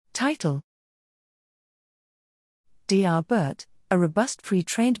Title: DrBERT, a robust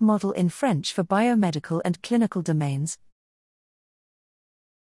pre-trained model in French for biomedical and clinical domains.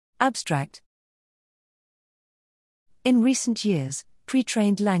 Abstract: In recent years,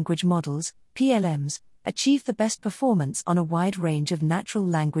 pre-trained language models, PLMs, achieve the best performance on a wide range of natural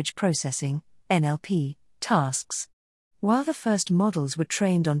language processing, NLP, tasks. While the first models were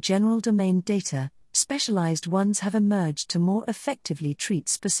trained on general domain data, specialized ones have emerged to more effectively treat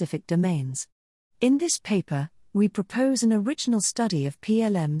specific domains. In this paper, we propose an original study of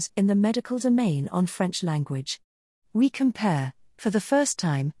PLMs in the medical domain on French language. We compare, for the first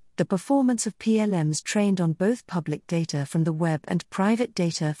time, the performance of PLMs trained on both public data from the web and private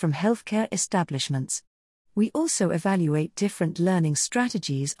data from healthcare establishments. We also evaluate different learning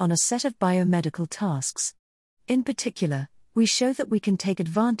strategies on a set of biomedical tasks. In particular, we show that we can take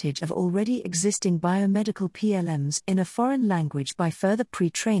advantage of already existing biomedical PLMs in a foreign language by further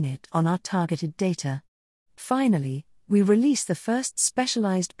pre-train it on our targeted data. Finally, we release the first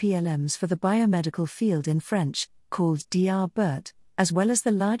specialized PLMs for the biomedical field in French, called DrBERT, as well as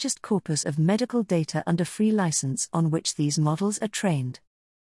the largest corpus of medical data under free license on which these models are trained.